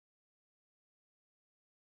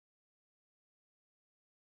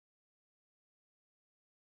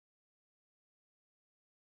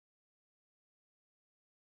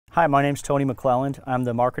Hi, my name's Tony McClelland. I'm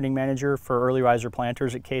the marketing manager for early riser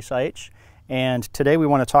planters at Case IH, and today we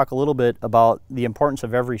want to talk a little bit about the importance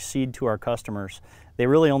of every seed to our customers. They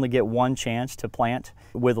really only get one chance to plant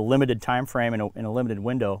with a limited time frame and in a limited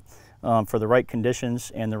window for the right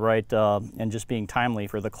conditions and the right and just being timely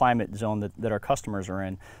for the climate zone that our customers are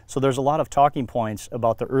in. So there's a lot of talking points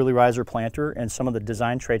about the early riser planter and some of the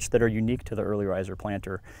design traits that are unique to the early riser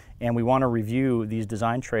planter. And we want to review these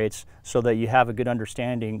design traits so that you have a good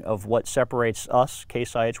understanding of what separates us,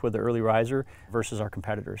 Case IH, with the early riser versus our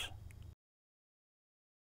competitors.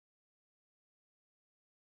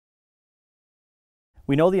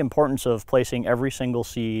 We know the importance of placing every single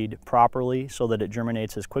seed properly so that it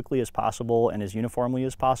germinates as quickly as possible and as uniformly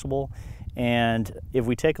as possible. And if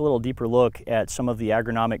we take a little deeper look at some of the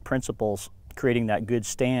agronomic principles creating that good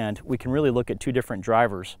stand, we can really look at two different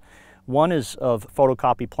drivers. One is of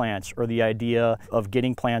photocopy plants, or the idea of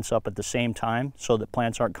getting plants up at the same time so that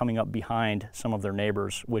plants aren't coming up behind some of their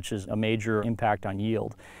neighbors, which is a major impact on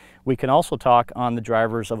yield. We can also talk on the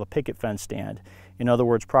drivers of a picket fence stand. In other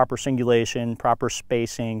words, proper singulation, proper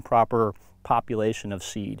spacing, proper population of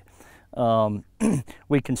seed.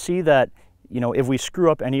 We can see that, if we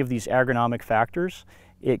screw up any of these agronomic factors,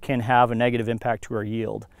 it can have a negative impact to our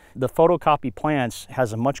yield. The photocopy plants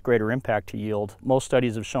has a much greater impact to yield. Most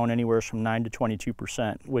studies have shown anywhere from 9 to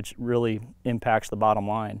 22%, which really impacts the bottom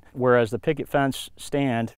line. Whereas the picket fence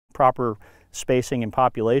stand, proper spacing and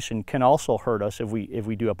population can also hurt us if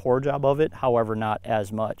we do a poor job of it, however not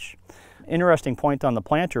as much. Interesting point on the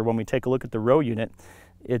planter, when we take a look at the row unit,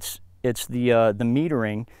 it's the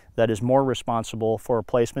metering that is more responsible for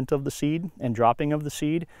placement of the seed and dropping of the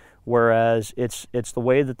seed, whereas it's the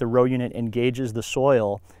way that the row unit engages the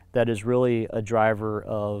soil that is really a driver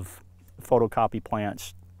of photocopy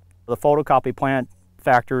plants. The photocopy plant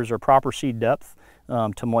factors are proper seed depth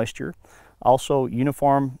to moisture, also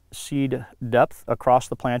uniform seed depth across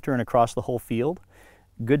the planter and across the whole field,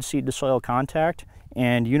 good seed to soil contact,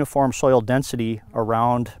 and uniform soil density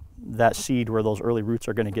around that seed where those early roots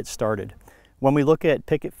are going to get started. When we look at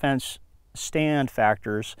picket fence stand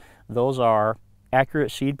factors, those are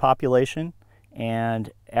accurate seed population and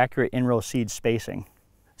accurate in-row seed spacing.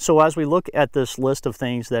 So as we look at this list of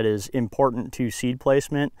things that is important to seed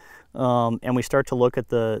placement, and we start to look at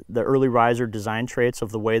the early riser design traits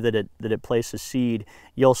of the way that it places seed,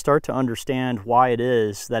 you'll start to understand why it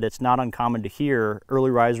is that it's not uncommon to hear early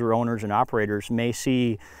riser owners and operators may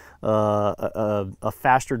see a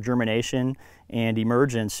faster germination and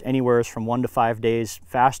emergence anywhere from 1 to 5 days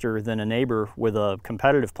faster than a neighbor with a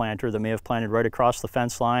competitive planter that may have planted right across the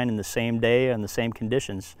fence line in the same day and the same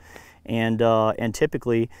conditions. And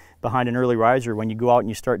typically behind an early riser, when you go out and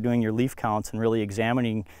you start doing your leaf counts and really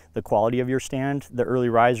examining the quality of your stand, the early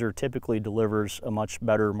riser typically delivers a much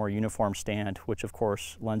better, more uniform stand, which of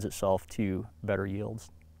course lends itself to better yields.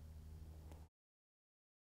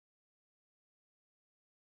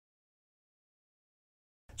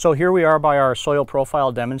 So here we are by our soil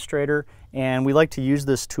profile demonstrator, and we like to use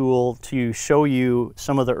this tool to show you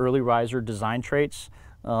some of the early riser design traits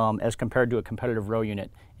as compared to a competitive row unit.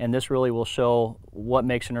 And this really will show what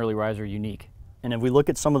makes an early riser unique. And if we look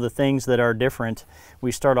at some of the things that are different,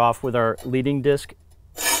 we start off with our leading disc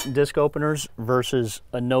openers versus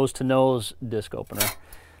a nose-to-nose disc opener.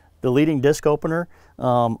 The leading disc opener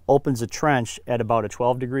opens a trench at about a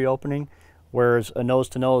 12-degree opening, whereas a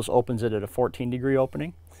nose-to-nose opens it at a 14-degree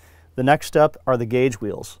opening. The next step are the gauge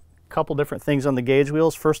wheels. A couple different things on the gauge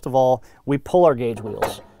wheels. First of all, we pull our gauge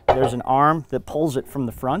wheels. There's an arm that pulls it from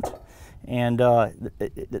the front, and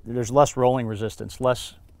there's less rolling resistance,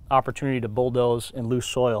 less opportunity to bulldoze and loose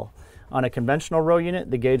soil. On a conventional row unit,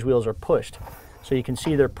 the gauge wheels are pushed. So you can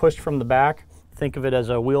see they're pushed from the back. Think of it as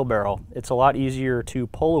a wheelbarrow. It's a lot easier to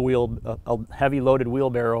pull a heavy loaded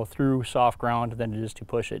wheelbarrow through soft ground than it is to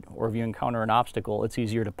push it. Or if you encounter an obstacle, it's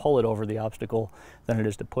easier to pull it over the obstacle than it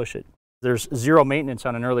is to push it. There's zero maintenance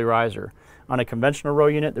on an early riser. On a conventional row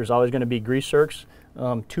unit, there's always going to be grease zerks,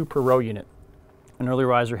 2 per row unit. An early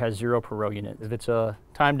riser has 0 per row unit. If it's a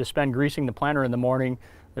time to spend greasing the planter in the morning,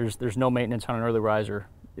 there's no maintenance on an early riser.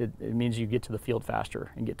 It means you get to the field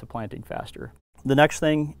faster and get to planting faster. The next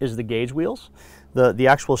thing is the gauge wheels, the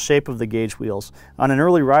actual shape of the gauge wheels. On an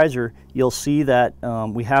early riser, you'll see that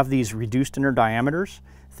we have these reduced inner diameters.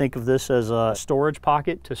 Think of this as a storage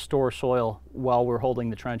pocket to store soil while we're holding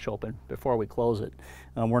the trench open before we close it.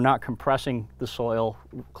 We're not compressing the soil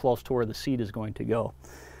close to where the seed is going to go.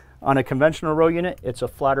 On a conventional row unit, it's a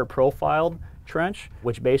flatter profiled trench,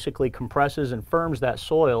 which basically compresses and firms that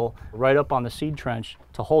soil right up on the seed trench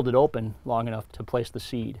to hold it open long enough to place the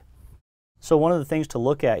seed. So one of the things to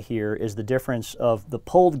look at here is the difference of the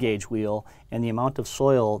pulled gauge wheel and the amount of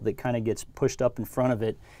soil that kind of gets pushed up in front of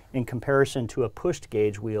it in comparison to a pushed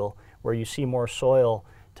gauge wheel where you see more soil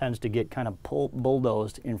tends to get kind of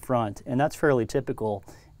bulldozed in front, and that's fairly typical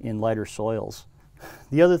in lighter soils.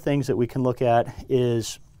 The other things that we can look at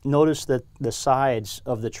is notice that the sides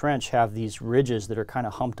of the trench have these ridges that are kind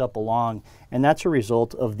of humped up along, and that's a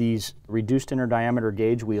result of these reduced inner diameter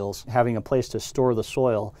gauge wheels having a place to store the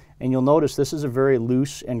soil. And you'll notice this is a very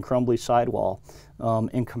loose and crumbly sidewall.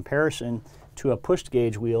 In comparison to a pushed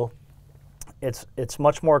gauge wheel, it's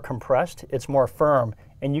much more compressed, it's more firm,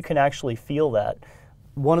 and you can actually feel that.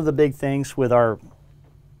 One of the big things with our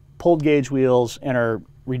pulled gauge wheels and our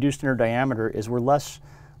reduced inner diameter is we're less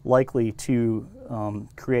likely to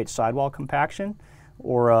create sidewall compaction,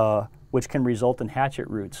 or which can result in hatchet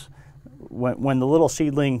roots. When the little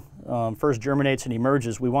seedling first germinates and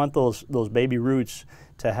emerges, we want those baby roots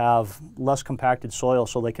to have less compacted soil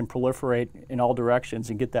so they can proliferate in all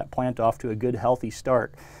directions and get that plant off to a good healthy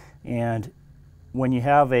start. And when you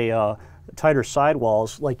have a tighter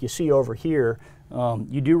sidewalls like you see over here,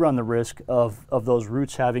 you do run the risk of those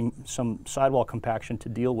roots having some sidewall compaction to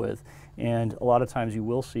deal with, and a lot of times you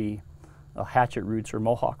will see hatchet roots or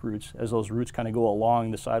mohawk roots as those roots kind of go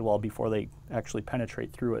along the sidewall before they actually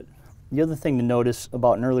penetrate through it. The other thing to notice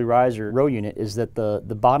about an early riser row unit is that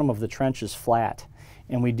the bottom of the trench is flat,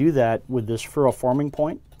 and we do that with this furrow forming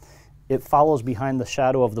point. It follows behind the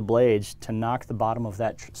shadow of the blades to knock the bottom of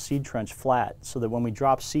that seed trench flat so that when we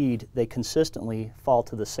drop seed, they consistently fall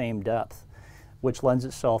to the same depth, which lends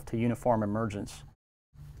itself to uniform emergence.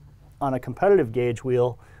 On a competitive gauge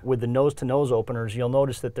wheel with the nose-to-nose openers, you'll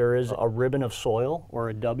notice that there is a ribbon of soil, or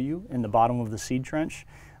a W, in the bottom of the seed trench,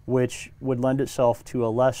 which would lend itself to a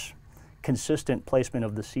less consistent placement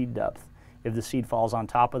of the seed depth. If the seed falls on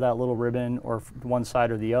top of that little ribbon or one side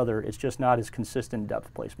or the other, it's just not as consistent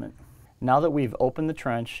depth placement. Now that we've opened the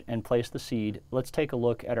trench and placed the seed, let's take a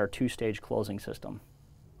look at our two-stage closing system.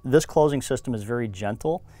 This closing system is very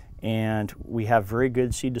gentle, and we have very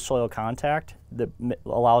good seed to soil contact that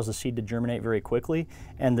allows the seed to germinate very quickly,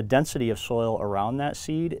 and the density of soil around that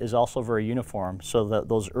seed is also very uniform so that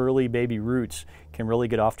those early baby roots can really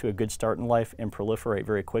get off to a good start in life and proliferate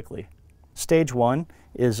very quickly. Stage one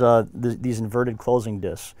is these inverted closing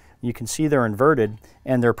discs. You can see they're inverted,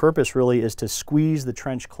 and their purpose really is to squeeze the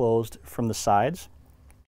trench closed from the sides.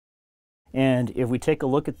 And if we take a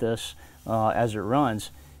look at this as it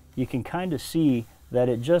runs, you can kind of see that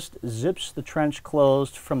it just zips the trench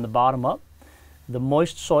closed from the bottom up. The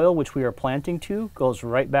moist soil, which we are planting to, goes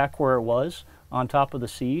right back where it was on top of the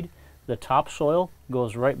seed. The top soil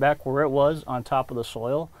goes right back where it was on top of the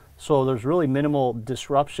soil. So there's really minimal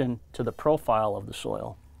disruption to the profile of the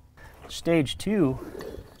soil. Stage two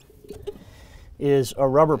is a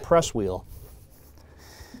rubber press wheel.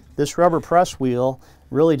 This rubber press wheel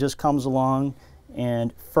really just comes along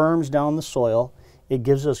and firms down the soil. It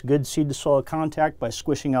gives us good seed to soil contact by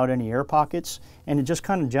squishing out any air pockets, and it just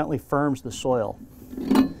kind of gently firms the soil.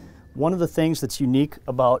 One of the things that's unique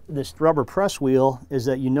about this rubber press wheel is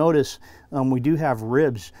that you notice we do have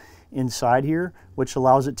ribs inside here, which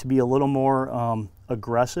allows it to be a little more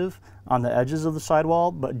aggressive on the edges of the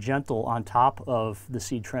sidewall, but gentle on top of the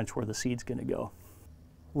seed trench where the seed's going to go.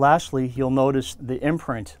 Lastly, you'll notice the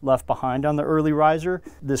imprint left behind on the early riser.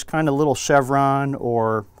 This kind of little chevron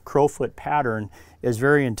or crowfoot pattern is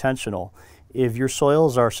very intentional. If your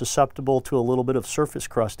soils are susceptible to a little bit of surface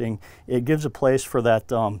crusting, it gives a place for that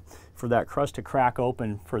crust to crack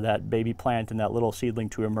open for that baby plant and that little seedling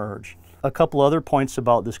to emerge. A couple other points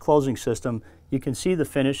about this closing system. You can see the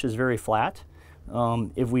finish is very flat.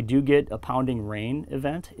 If we do get a pounding rain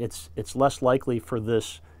event, it's less likely for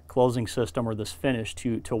this closing system or this finish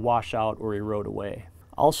to wash out or erode away.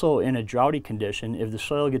 Also, in a droughty condition, if the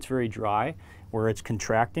soil gets very dry where it's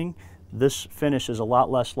contracting, this finish is a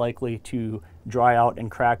lot less likely to dry out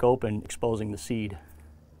and crack open, exposing the seed.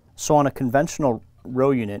 So on a conventional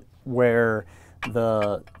row unit where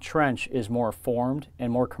the trench is more formed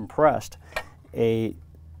and more compressed, a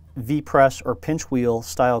V-press or pinch wheel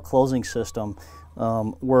style closing system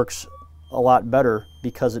works a lot better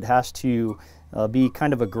because it has to be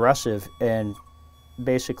kind of aggressive and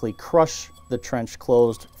basically crush the trench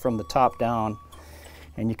closed from the top down.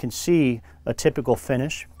 And you can see a typical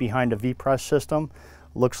finish behind a V-press system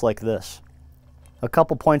looks like this. A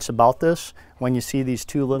couple points about this: when you see these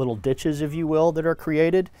two little ditches, if you will, that are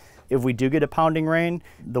created, if we do get a pounding rain,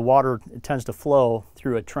 the water tends to flow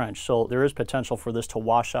through a trench, so there is potential for this to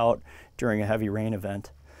wash out during a heavy rain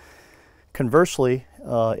event. Conversely,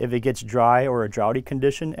 if it gets dry or a droughty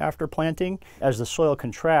condition after planting, as the soil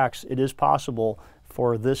contracts, it is possible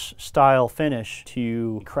for this style finish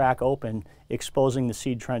to crack open, exposing the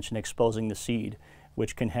seed trench and exposing the seed,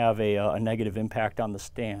 which can have a negative impact on the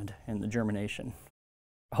stand and the germination.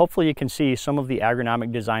 Hopefully you can see some of the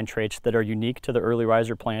agronomic design traits that are unique to the early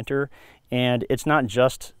riser planter, and it's not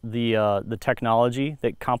just the technology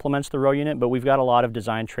that complements the row unit, but we've got a lot of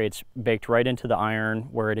design traits baked right into the iron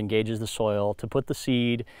where it engages the soil to put the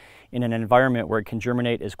seed in an environment where it can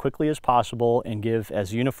germinate as quickly as possible and give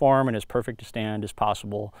as uniform and as perfect a stand as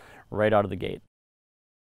possible right out of the gate.